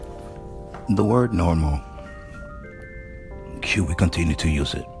The word normal, should we continue to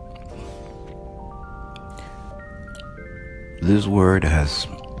use it? This word has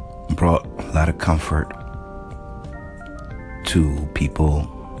brought a lot of comfort to people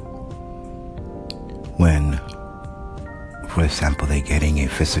when, for example, they're getting a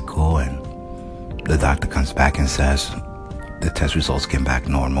physical and the doctor comes back and says the test results came back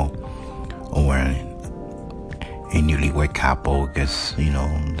normal, or when a newlywed couple gets,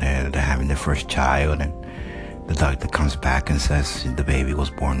 they're having their first child and the doctor comes back and says the baby was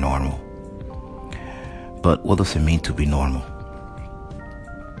born normal. But what does it mean to be normal?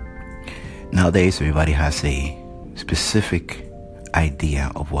 Nowadays, everybody has a specific idea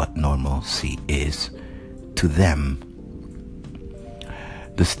of what normalcy is to them.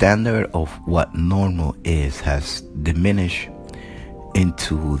 The standard of what normal is has diminished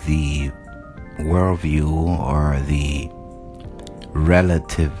into the worldview or the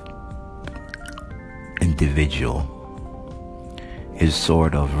relative individual is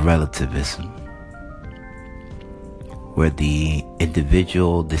sort of relativism, where the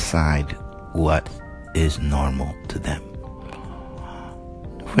individual decide what is normal to them.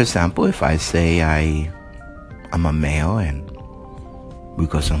 For example, if I say I'm a male, and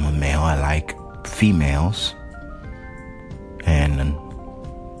because I'm a male I like females, and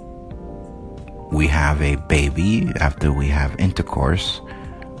we have a baby after we have intercourse,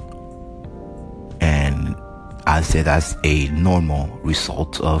 and I say that's a normal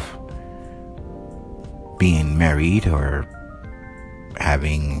result of being married or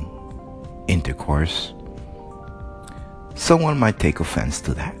having intercourse, someone might take offense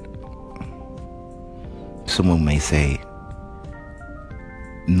to that. Someone may say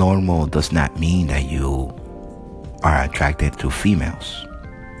normal does not mean that you are attracted to females.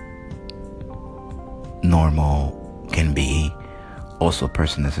 Normal can be also a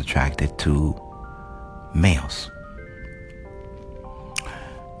person that's attracted to males.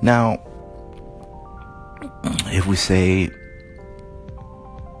 Now, if we say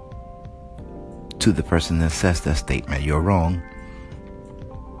to the person that says that statement, you're wrong,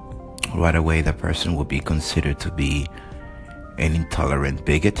 right away the person will be considered to be an intolerant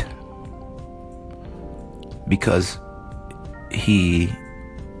bigot, because in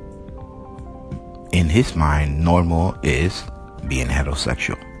his mind, normal is being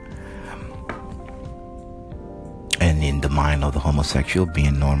heterosexual, and in the mind of the homosexual,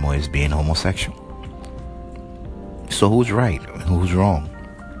 being normal is being homosexual. So who's right and who's wrong?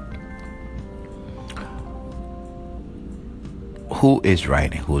 Who is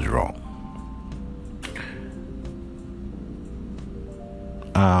right and who's wrong?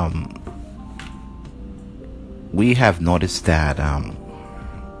 We have noticed that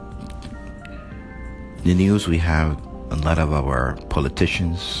the news, we have a lot of our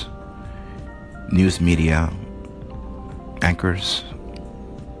politicians, news media, anchors,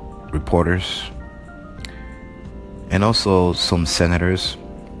 reporters, and also some senators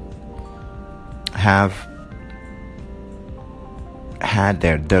have had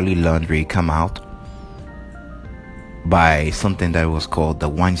their dirty laundry come out by something that was called the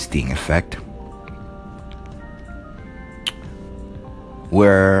Weinstein effect,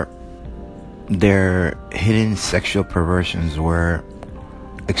 where their hidden sexual perversions were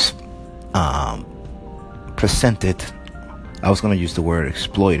presented. I was going to use the word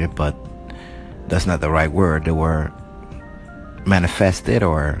exploited, but that's not the right word. They were manifested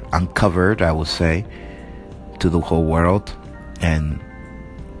or uncovered, I would say, to the whole world. And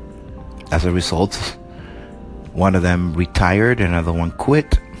as a result, one of them retired, another one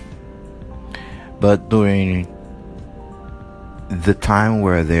quit. But during the time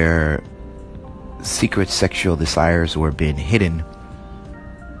where their secret sexual desires were being hidden,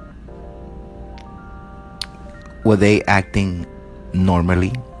 were they acting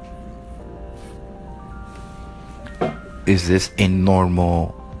normally? Is this a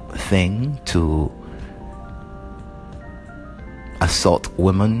normal thing to assault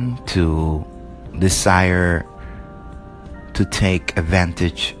women, to desire to take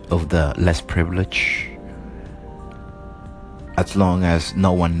advantage of the less privileged, as long as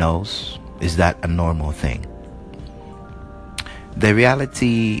no one knows? Is that a normal thing? The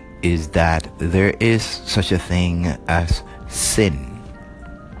reality is that there is such a thing as sin.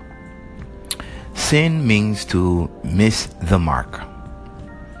 Sin means to miss the mark.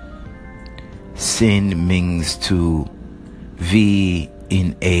 Sin means to be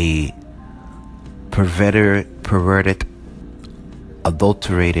in a perverted,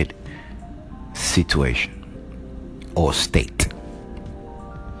 adulterated situation or state.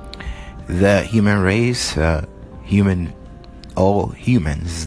 The human race, all humans